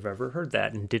 if you've ever heard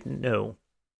that and didn't know.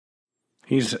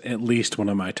 He's at least one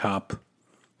of my top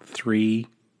 3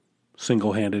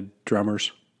 single-handed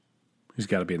drummers. He's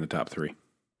got to be in the top 3.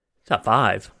 Top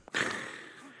 5.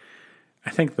 I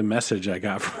think the message I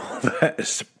got from all that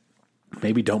is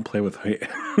maybe don't play with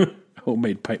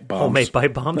homemade pipe bombs. Homemade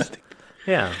pipe bombs?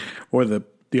 Yeah. Or the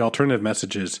alternative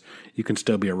message is you can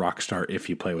still be a rock star if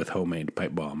you play with homemade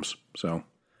pipe bombs. So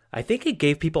I think it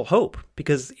gave people hope,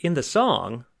 because in the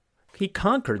song, he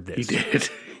conquered this. He did.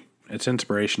 It's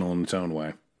inspirational in its own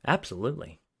way.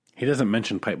 Absolutely. He doesn't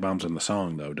mention pipe bombs in the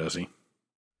song, though, does he?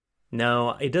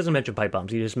 No, it doesn't mention pipe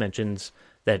bombs. He just mentions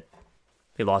that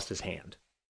he lost his hand.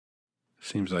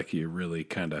 Seems like you're really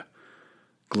kind of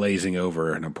glazing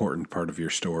over an important part of your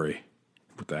story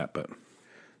with that, but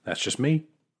that's just me.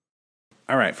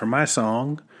 All right, for my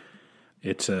song,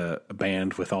 it's a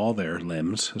band with all their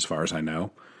limbs, as far as I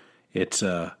know. It's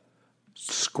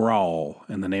Scrawl,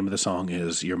 and the name of the song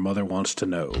is Your Mother Wants to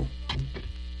Know.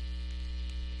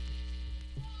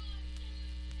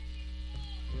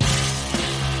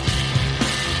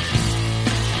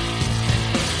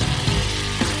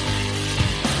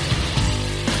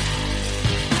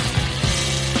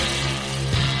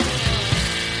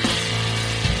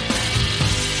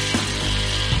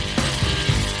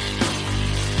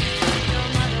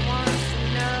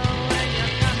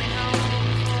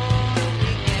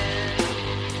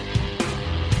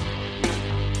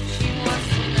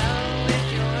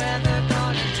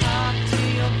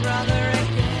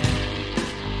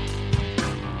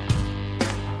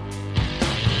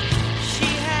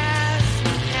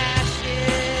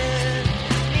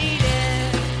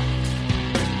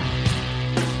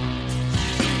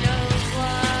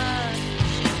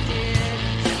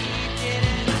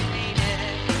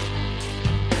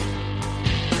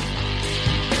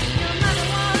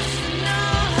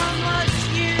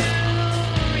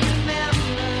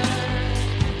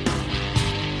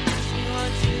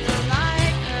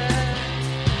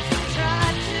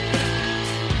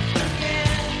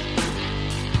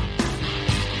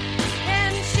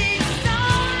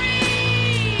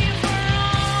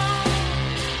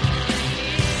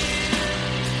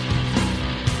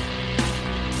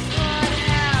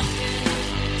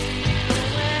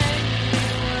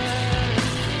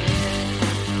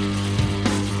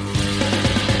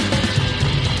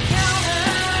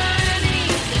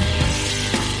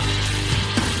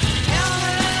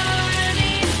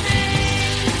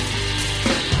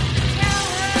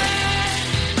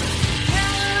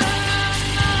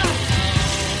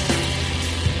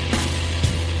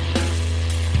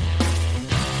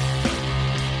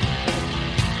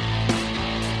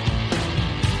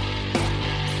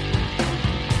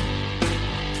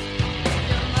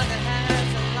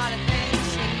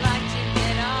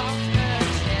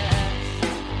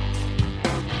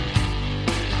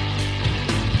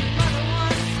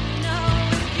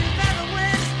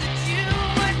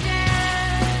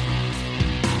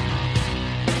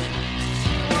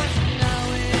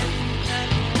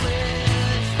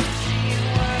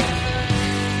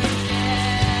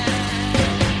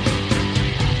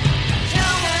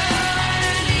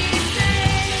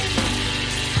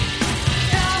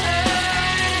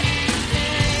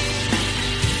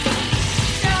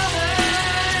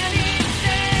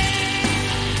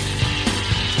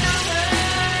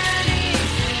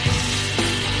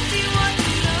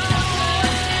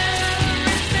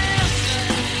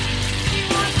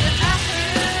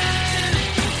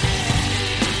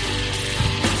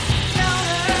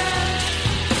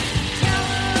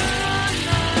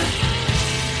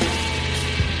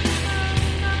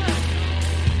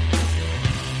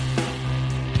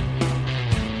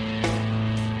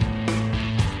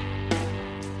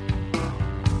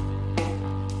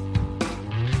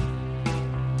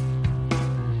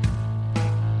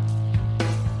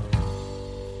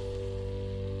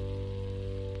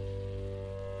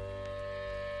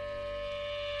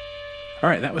 All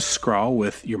right, that was Scrawl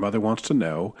with Your Mother Wants to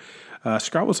Know.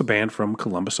 Scrawl was a band from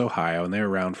Columbus, Ohio, and they were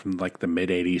around from like the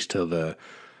mid-'80s to the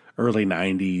early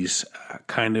 90s,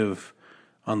 kind of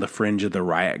on the fringe of the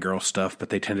Riot Girl stuff, but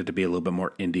they tended to be a little bit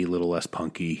more indie, a little less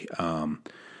punky.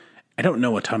 I don't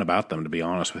know a ton about them, to be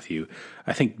honest with you.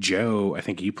 I think, Joe,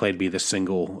 you played me this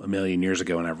single a million years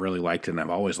ago, and I've really liked it, and I've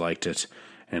always liked it,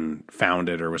 and found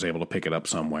it or was able to pick it up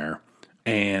somewhere.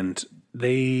 And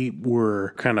they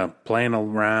were kind of playing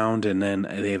around, and then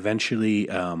they eventually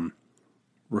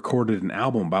recorded an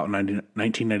album about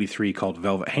 1993 called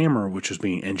Velvet Hammer, which was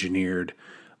being engineered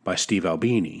by Steve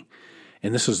Albini.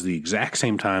 And this was the exact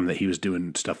same time that he was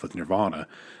doing stuff with Nirvana.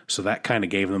 So that kind of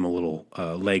gave them a little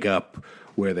leg up,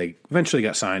 where they eventually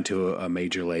got signed to a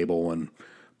major label and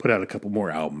put out a couple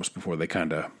more albums before they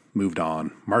kind of moved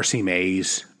on. Marcy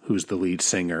Mays, who's the lead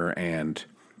singer and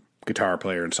guitar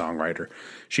player and songwriter,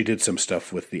 she did some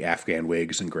stuff with the Afghan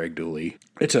Wigs and Greg Dooley.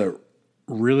 It's a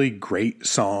really great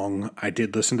song. I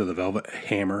did listen to the Velvet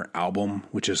Hammer album,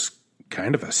 which is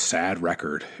kind of a sad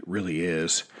record. It really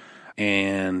is.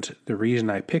 And the reason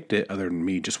I picked it, other than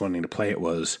me just wanting to play it,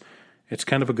 was it's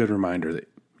kind of a good reminder that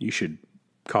you should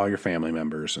call your family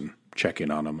members and check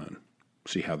in on them and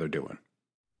see how they're doing.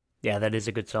 Yeah, that is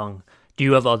a good song. Do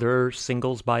you have other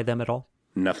singles by them at all?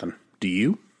 Nothing. Do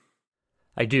you?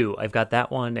 I do. I've got that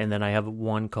one, and then I have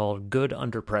one called Good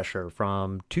Under Pressure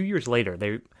from 2 years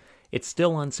later. It's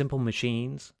still on Simple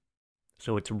Machines,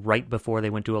 so it's right before they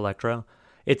went to Elektra.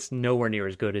 It's nowhere near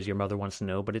as good as Your Mother Wants to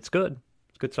Know, but it's good.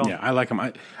 It's a good song. Yeah, I like them.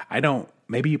 I don't,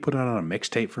 maybe you put it on a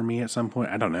mixtape for me at some point.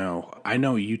 I don't know. I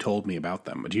know you told me about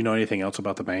them, but do you know anything else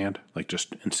about the band? Like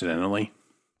just incidentally?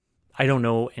 I don't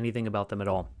know anything about them at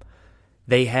all.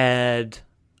 They had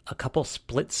a couple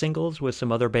split singles with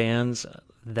some other bands.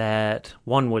 That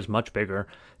one was much bigger,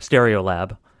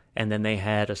 Stereolab, and then they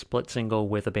had a split single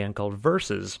with a band called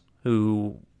Versus,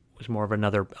 who was more of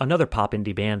another pop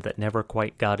indie band that never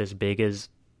quite got as big as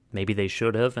maybe they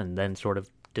should have, and then sort of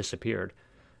disappeared.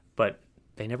 But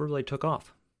they never really took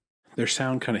off. Their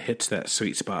sound kind of hits that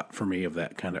sweet spot for me of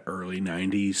that kind of early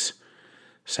 90s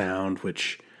sound,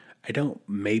 which I don't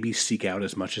maybe seek out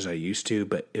as much as I used to,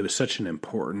 but it was such an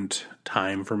important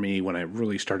time for me when I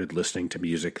really started listening to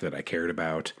music that I cared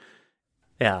about.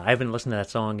 Yeah, I haven't listened to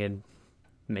that song in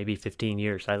maybe 15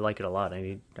 years. I like it a lot.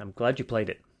 I'm glad you played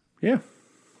it. Yeah.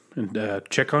 And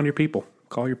check on your people.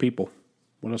 Call your people.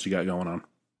 What else you got going on?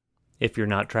 If you're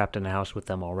not trapped in a house with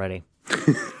them already.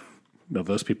 No,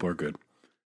 those people are good.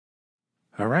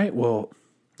 All right, well,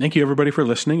 thank you, everybody, for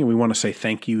listening, and we want to say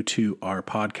thank you to our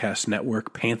podcast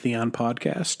network, Pantheon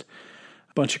Podcast.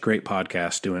 A bunch of great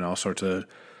podcasts doing all sorts of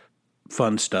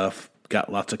fun stuff.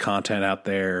 Got lots of content out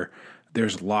there.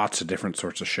 There's lots of different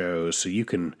sorts of shows, so you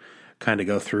can kind of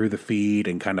go through the feed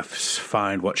and kind of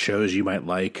find what shows you might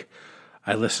like.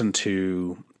 I listened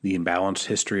to The Imbalanced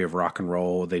History of Rock and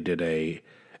Roll. They did a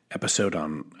episode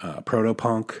on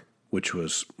proto-punk, which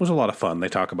was a lot of fun. They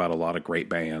talk about a lot of great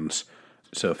bands.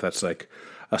 So if that's like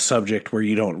a subject where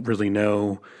you don't really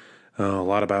know a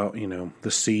lot about,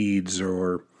 the Seeds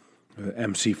or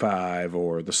MC5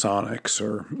 or the Sonics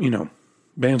or,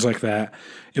 bands like that,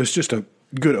 it was just a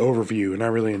good overview, and I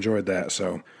really enjoyed that.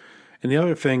 So, and the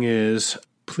other thing is,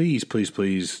 please, please,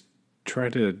 please try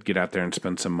to get out there and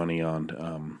spend some money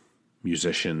on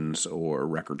musicians or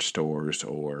record stores,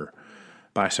 or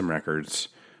buy some records.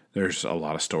 There's a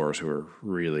lot of stores who are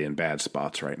really in bad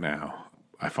spots right now.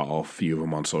 I follow a few of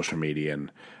them on social media,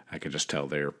 and I can just tell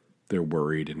they're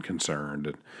worried and concerned.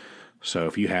 And so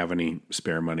if you have any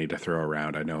spare money to throw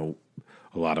around, I know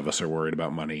a lot of us are worried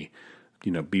about money.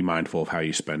 Be mindful of how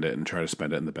you spend it and try to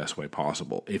spend it in the best way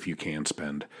possible. If you can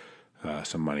spend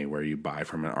some money where you buy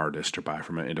from an artist or buy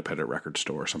from an independent record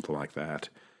store or something like that.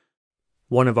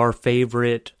 One of our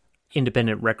favorite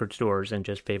independent record stores and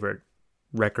just favorite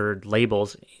record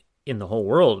labels in the whole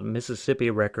world, Mississippi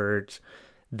Records,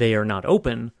 they are not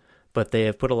open, but they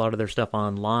have put a lot of their stuff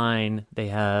online. They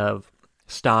have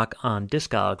stock on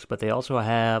Discogs, but they also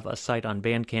have a site on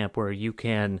Bandcamp where you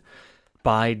can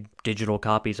buy digital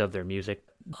copies of their music.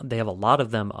 They have a lot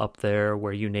of them up there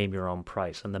where you name your own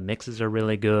price, and the mixes are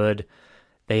really good.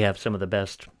 They have some of the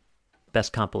best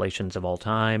compilations of all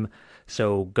time.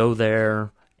 So go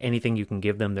there. Anything you can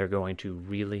give them, they're going to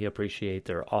really appreciate.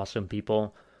 They're awesome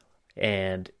people,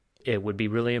 and it would be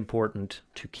really important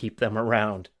to keep them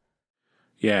around.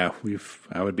 Yeah,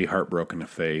 I would be heartbroken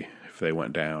if they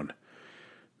went down.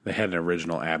 They had an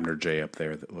original Abner J up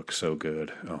there that looks so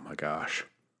good. Oh my gosh.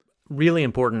 Really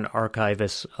important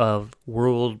archivists of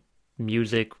world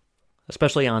music,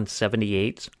 especially on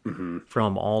 78s,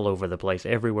 from all over the place,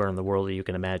 everywhere in the world that you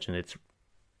can imagine.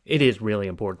 It is really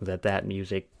important that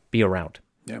music be around.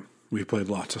 Yeah, we've played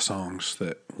lots of songs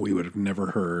that we would have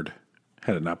never heard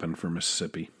had it not been for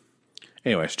Mississippi.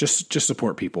 Anyways, just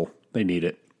support people. They need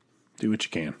it. Do what you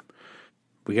can.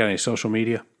 We got any social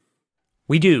media?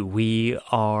 We do. We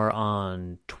are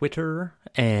on Twitter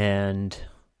and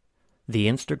the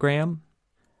Instagram.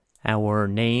 Our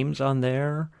names on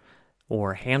there,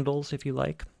 or handles if you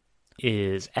like,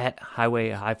 is at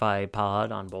Highway Hi-Fi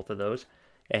Pod on both of those.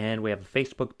 And we have a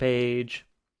Facebook page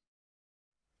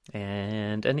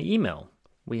and an email,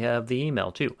 we have the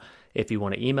email too. If you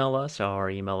want to email us, our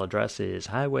email address is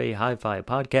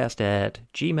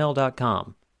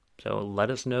highwayhifipodcast@gmail.com. So let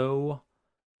us know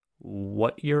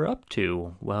what you're up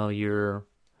to while you're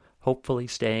hopefully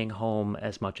staying home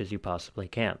as much as you possibly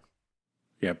can.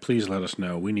 Yeah, please let us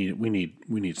know. We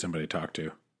need somebody to talk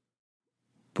to.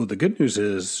 But the good news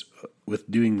is, with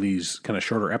doing these kind of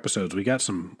shorter episodes, we got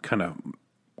some kind of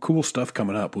cool stuff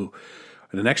coming up.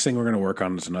 The next thing we're going to work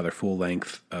on is another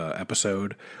full-length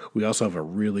episode. We also have a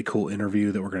really cool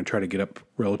interview that we're going to try to get up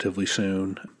relatively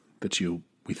soon that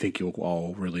we think you'll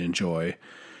all really enjoy.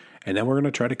 And then we're going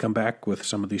to try to come back with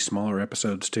some of these smaller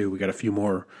episodes too. We got a few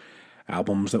more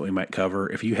albums that we might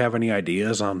cover. If you have any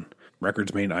ideas on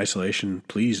records made in isolation,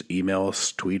 please email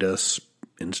us, tweet us,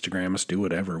 Instagram us, do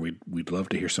whatever. We'd love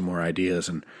to hear some more ideas,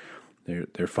 and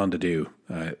they're fun to do.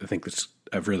 I think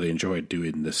I've really enjoyed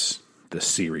doing this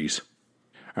series.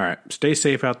 All right, stay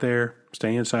safe out there.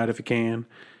 Stay inside if you can,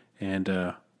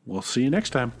 and we'll see you next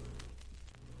time.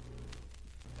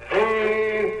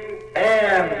 The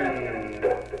end.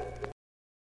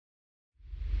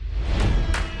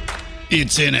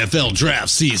 It's NFL draft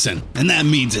season, and that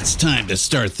means it's time to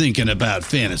start thinking about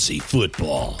fantasy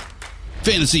football.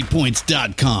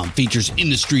 FantasyPoints.com features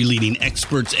industry-leading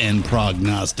experts and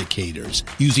prognosticators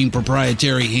using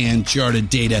proprietary hand-charted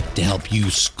data to help you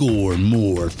score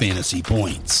more fantasy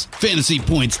points.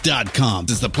 FantasyPoints.com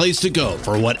is the place to go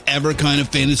for whatever kind of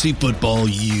fantasy football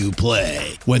you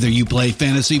play. Whether you play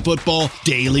fantasy football,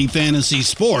 daily fantasy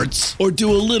sports, or do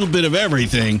a little bit of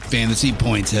everything, Fantasy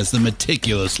Points has the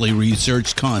meticulously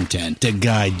researched content to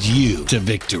guide you to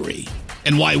victory.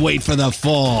 And why wait for the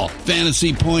fall?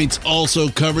 Fantasy Points also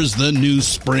covers the new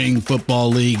spring football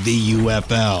league, the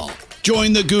UFL.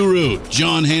 Join the guru,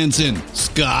 John Hansen,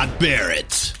 Scott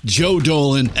Barrett, Joe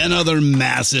Dolan, and other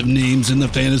massive names in the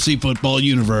fantasy football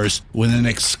universe with an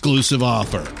exclusive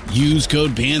offer. Use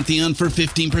code Pantheon for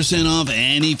 15% off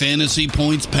any Fantasy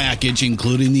Points package,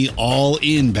 including the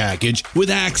all-in package,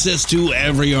 with access to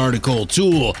every article,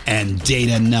 tool, and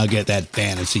data nugget that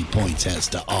Fantasy Points has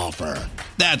to offer.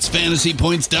 That's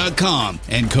FantasyPoints.com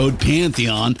and code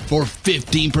Pantheon for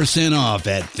 15% off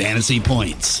at Fantasy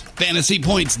Points.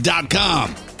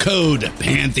 FantasyPoints.com, code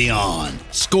Pantheon.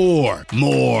 Score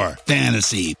more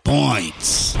fantasy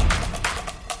points.